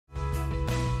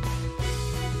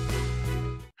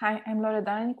Hi, I'm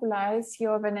Loredana Niculae,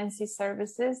 CEO of NNC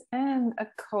Services and a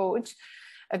coach,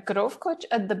 a growth coach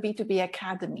at the B2B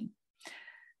Academy.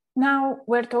 Now,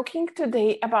 we're talking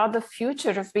today about the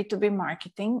future of B2B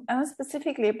marketing and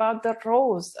specifically about the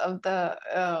roles of the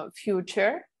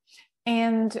future.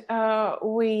 And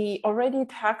we already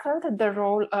tackled the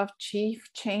role of Chief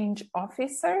Change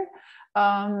Officer.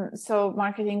 So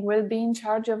marketing will be in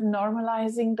charge of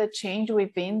normalizing the change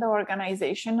within the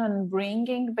organization and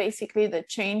bringing basically the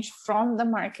change from the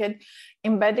market,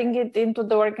 embedding it into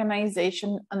the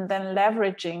organization, and then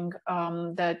leveraging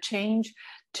the change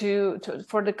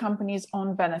for the company's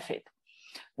own benefit.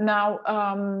 Now,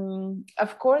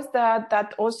 of course,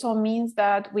 that also means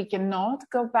that we cannot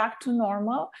go back to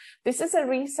normal. This is a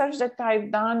research that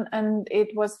I've done, and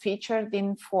it was featured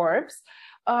in Forbes.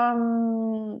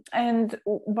 And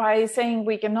by saying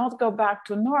we cannot go back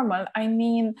to normal, I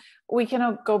mean we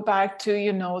cannot go back to,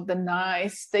 the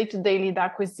nice day-to-day lead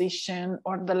acquisition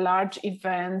or the large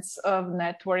events of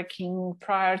networking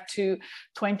prior to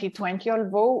 2020.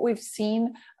 Although we've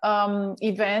seen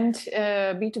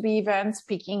B2B events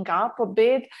picking up a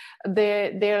bit,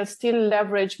 they'll still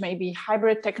leverage maybe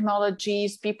hybrid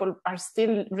technologies. People are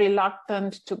still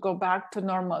reluctant to go back to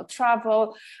normal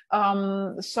travel.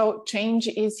 So change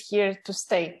is here to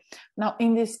stay. Now,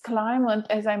 in this climate,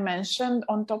 as I mentioned,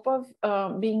 on top of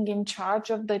being in charge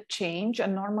of the change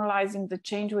and normalizing the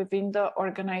change within the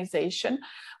organization,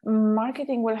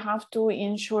 marketing will have to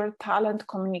ensure talent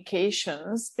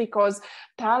communications, because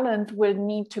talent will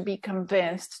need to be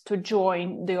convinced to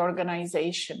join the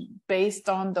organization based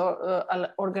on the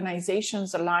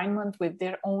organization's alignment with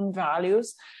their own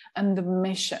values and the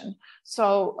mission.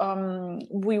 So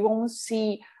we won't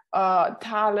see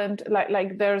talent,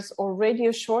 like there's already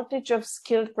a shortage of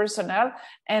skilled personnel,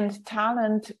 and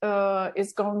talent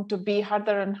is going to be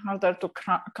harder and harder to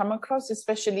come across,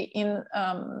 especially in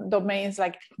domains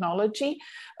like technology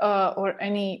or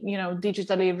any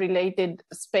digitally related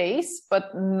space,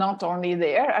 but not only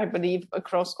there, I believe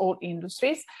across all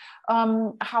industries.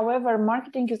 However,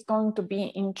 marketing is going to be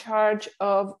in charge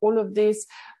of all of this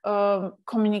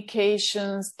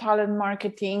communications, talent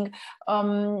marketing,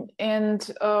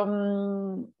 and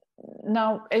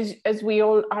now, as we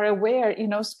all are aware,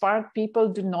 smart people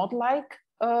do not like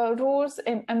rules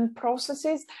and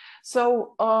processes.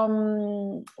 So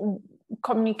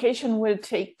communication will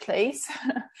take place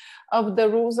of the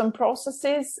rules and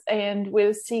processes, and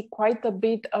we'll see quite a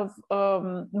bit of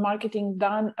marketing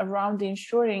done around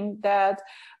ensuring that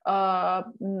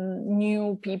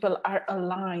new people are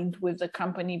aligned with the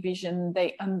company vision.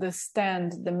 They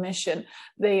understand the mission.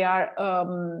 They are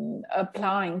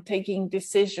taking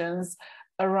decisions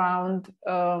around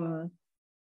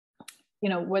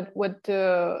what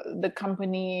the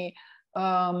company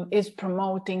is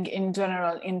promoting in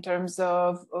general in terms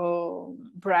of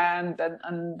brand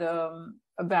and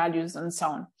values and so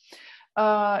on.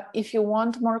 If you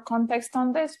want more context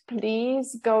on this,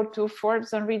 please go to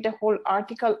Forbes and read the whole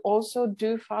article. Also,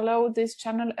 do follow this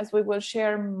channel, as we will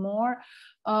share more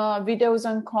videos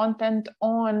and content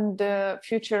on the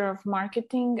future of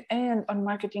marketing and on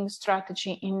marketing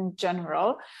strategy in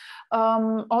general.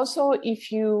 Also,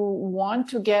 if you want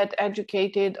to get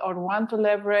educated or want to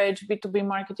leverage B2B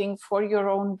marketing for your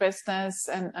own business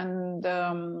and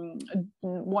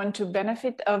want to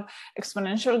benefit of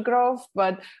exponential growth,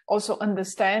 but also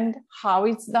understand how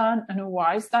it's done and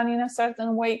why it's done in a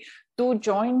certain way, do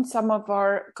join some of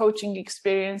our coaching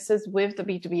experiences with the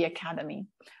B2B Academy.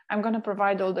 I'm going to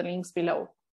provide all the links below.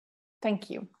 Thank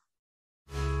you.